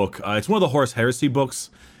of the book. It's one of the Horus Heresy books.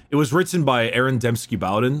 It was written by Aaron Dembski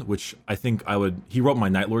Bowden, which I think he wrote my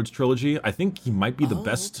Night Lords trilogy. I think he might be the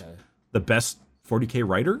best 40K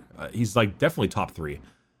writer. He's like definitely top 3.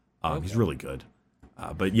 He's really good.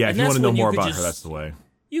 But yeah, if you want to know more about her, that's the way.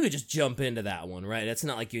 You could just jump into that one, right? It's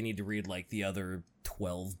not like you need to read like the other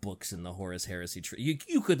 12 books in the Horus Heresy.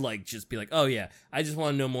 You could like just be like, oh yeah, I just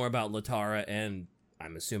want to know more about Latara and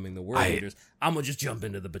I'm assuming the World Leaders. I'm gonna just jump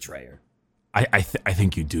into the Betrayer. I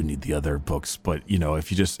think you do need the other books, but you know,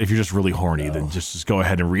 if you're just really horny, then just go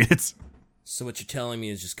ahead and read it. So what you're telling me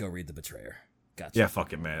is just go read the Betrayer. Gotcha. Yeah,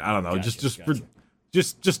 fuck it, man. I don't know.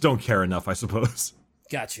 Just don't care enough, I suppose.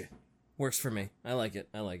 Gotcha. Works for me. I like it.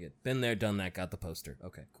 Been there, done that. Got the poster.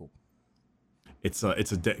 Okay, cool.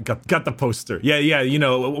 Got the poster. Yeah. You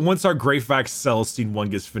know, once our Greyfax Celestine one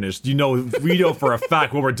gets finished, we know for a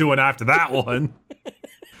fact what we're doing after that one.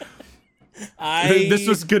 This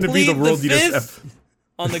was going to be the World Eaters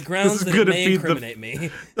on the grounds that it may incriminate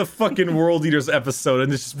me. The fucking World Eaters episode,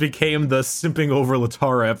 and this just became the simping over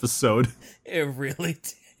Latara episode. It really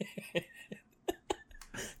did.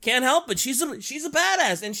 Can't help it. She's a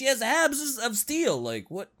badass, and she has abs of steel. Like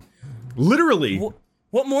what? Literally.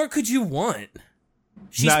 What more could you want?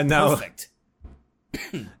 She's perfect.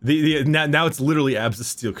 Now it's literally abs of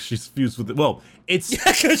steel because she's fused with it. Well, it's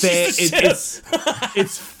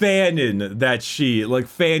fanon that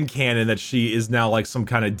fan canon that she is now like some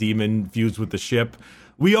kind of demon fused with the ship.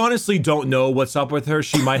 We honestly don't know what's up with her.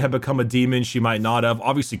 She might have become a demon. She might not have.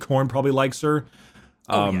 Obviously, Korn probably likes her.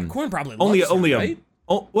 Korn probably loves her, right?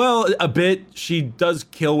 A bit. She does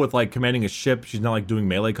kill with like commanding a ship. She's not like doing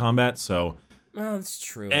melee combat, so. Well, that's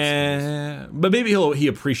true. But maybe he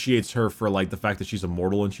appreciates her for like the fact that she's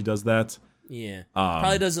immortal and she does that. Yeah.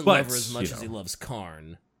 Probably doesn't love her as much as he loves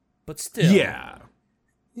Karn. But still. Yeah.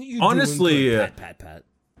 Honestly, pat.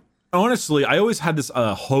 Honestly, I always had this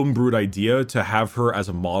homebrewed idea to have her as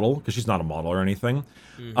a model, because she's not a model or anything.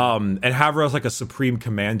 Mm-hmm. And have her as like a supreme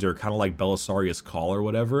commander, kind of like Belisarius Cawl or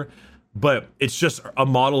whatever. But it's just a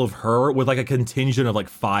model of her with like a contingent of like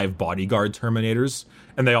 5 bodyguard Terminators,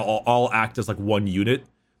 and they all act as like one unit.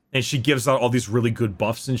 And she gives out all these really good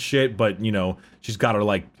buffs and shit, but you know, she's got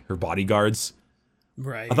her bodyguards.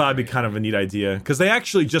 Right. I thought it'd be kind of a neat idea, because they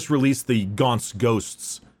actually just released the Gaunt's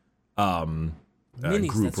Ghosts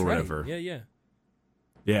group or whatever. Right. Yeah.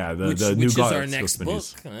 Yeah, the which new is Gaunt's our next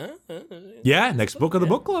Ghost book. Huh? Yeah, next book of the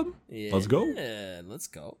book club. Yeah, let's go. Let's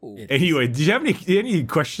go. Anyway, did you have any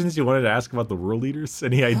questions you wanted to ask about the World Leaders?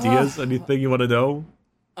 Any ideas? Anything you want to know?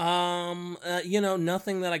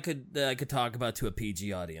 Nothing that I could talk about to a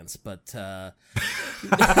PG audience, but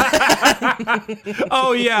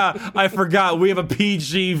oh yeah, I forgot we have a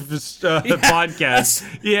PG podcast.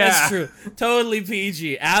 That's true. Totally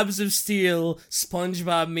PG. Abs of Steel,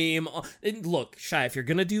 SpongeBob meme. And look, Shy, if you're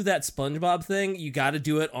gonna do that SpongeBob thing, you got to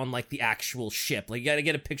do it on like the actual ship. Like you got to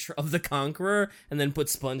get a picture of the Conqueror and then put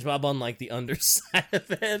SpongeBob on like the underside of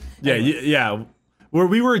it. Yeah. Where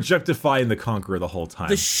we were objectifying the Conqueror the whole time.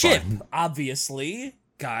 The ship, obviously,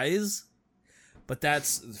 guys. But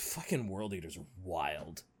that's fucking World Eaters are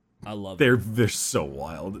wild. I love it. They're so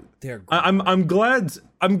wild. They're great. I'm glad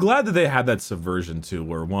that they had that subversion too,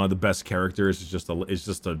 where one of the best characters is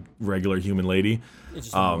just a regular human lady. It's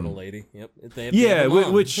just a normal lady. Yep.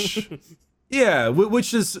 Which Yeah,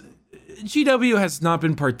 which is GW has not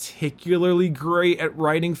been particularly great at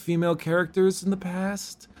writing female characters in the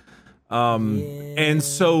past. And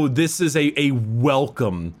so this is a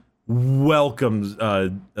welcome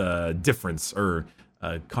difference, or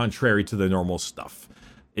contrary to the normal stuff.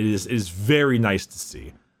 It is very nice to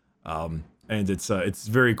see. And it's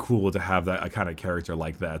very cool to have that a kind of character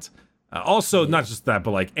like that. Also, not just that,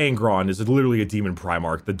 but like Angron is literally a demon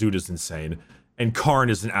Primarch. The dude is insane, and Karn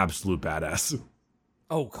is an absolute badass.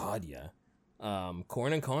 Oh God, yeah.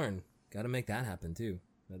 Corn and Karn, gotta make that happen too.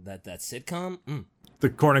 That sitcom. The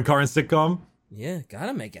Corn and Karn sitcom. Yeah,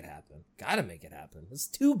 gotta make it happen. It's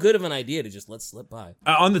too good of an idea to just let slip by.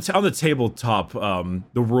 On the tabletop,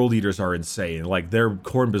 the World Eaters are insane. Like, they're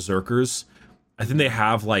Corn Berserkers. I think they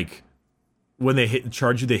have like, when they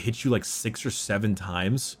charge you, they hit you like 6 or 7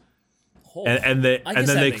 times. Oh, and I guess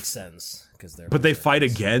that makes sense because they fight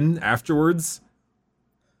again afterwards.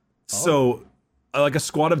 So, like, a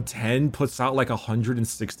squad of 10 puts out like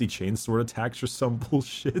 160 chainsword attacks or some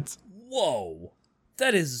bullshit. Whoa,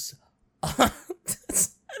 that is that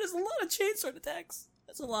is a lot of chainsword attacks.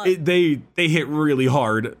 That's a lot. They hit really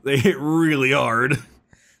hard.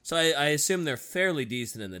 So I assume they're fairly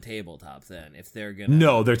decent in the tabletop then. If they're gonna,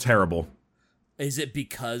 no, they're terrible. Is it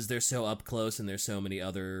because they're so up close and there's so many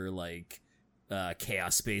other like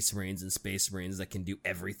Chaos Space Marines and Space Marines that can do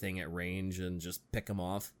everything at range and just pick them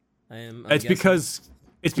off? It's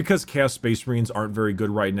because Chaos Space Marines aren't very good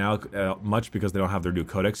right now, much because they don't have their new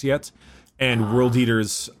codex yet, and World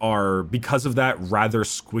Eaters are, because of that, rather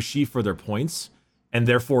squishy for their points, and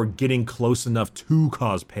therefore getting close enough to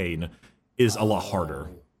cause pain is a lot harder.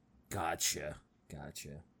 Gotcha.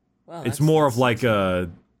 Well, it's more of like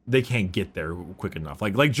they can't get there quick enough.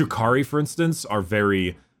 Like Drukhari, for instance, are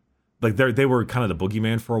very, like, they were kind of the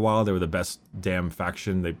boogeyman for a while. They were the best damn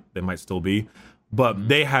faction. They might still be. But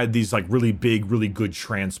they had these like really big, really good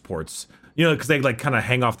transports, you know, because they like kind of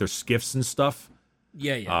hang off their skiffs and stuff.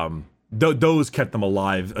 Yeah. Those kept them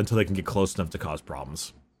alive until they can get close enough to cause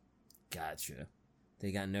problems. Gotcha.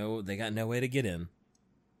 They got no way to get in.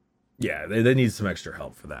 Yeah, they need some extra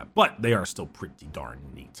help for that, but they are still pretty darn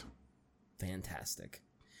neat. Fantastic.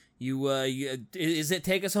 Is it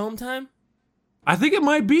Take Us Home time? I think it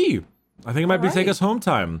might be. Take Us Home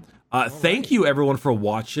time. Thank you everyone for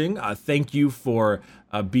watching. Thank you for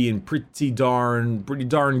being pretty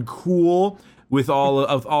darn cool with all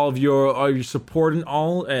of your support and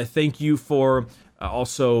all. Thank you for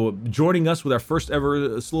also joining us with our first ever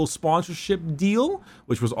little sponsorship deal,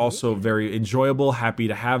 which was also very enjoyable. Happy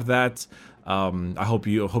to have that. I hope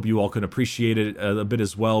you all can appreciate it a bit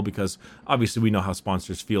as well, because obviously we know how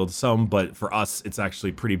sponsors feel to some, but for us it's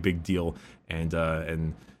actually a pretty big deal,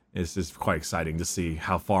 and it's just quite exciting to see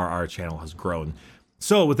how far our channel has grown.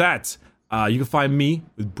 So with that, you can find me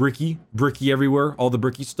with Bricky everywhere, all the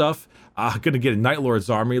Bricky stuff. Gonna get a Night Lord's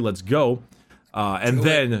army. Let's go.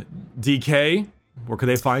 Then DK, where can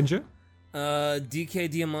they find you? DK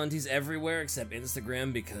Diamantes everywhere except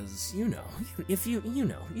Instagram, because you know.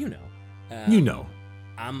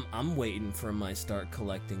 I'm waiting for my start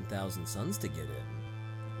collecting 1,000 Suns to get in.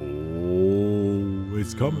 Oh,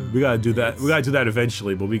 it's coming. We gotta do that. We gotta do that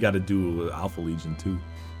eventually, but we gotta do Alpha Legion too.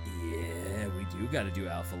 Yeah, we do gotta do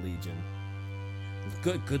Alpha Legion.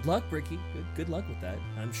 Good luck, Bricky. Good luck with that.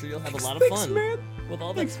 I'm sure you'll have a lot of fun with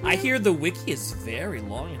all that. I hear the wiki is very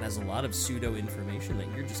long and has a lot of pseudo information that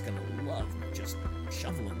you're just gonna love just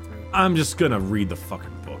shuffling through. I'm just gonna read the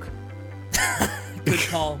fucking book. Good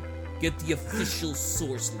call. Get the official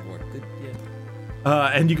source, Lord. Good, yeah.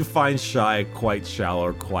 And you can find Shy, Quite Shallow,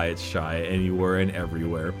 or Quiet Shy anywhere and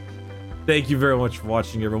everywhere. Thank you very much for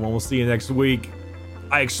watching, everyone. We'll see you next week.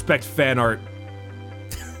 I expect fan art.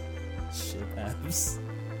 Shit happens.